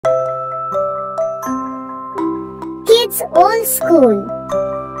Kids Old School.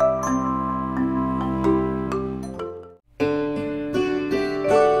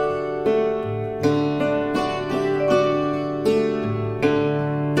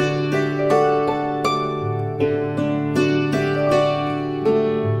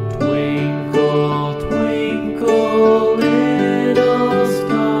 Twinkle, twinkle, little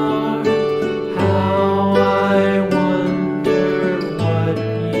star, how I wonder what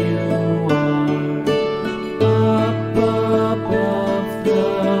you are. Up above the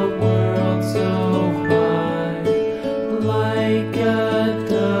world so high, like a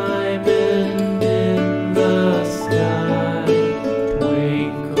diamond in the sky.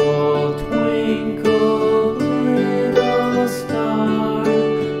 Twinkle, twinkle, little star,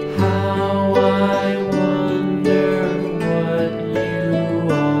 how I wonder what you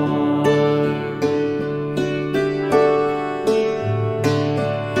are.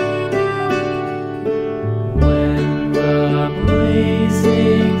 When the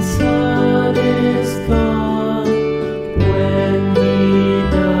blazing sun is gone, when me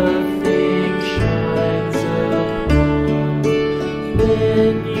nothing shines upon,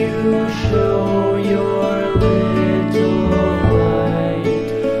 then you show your lips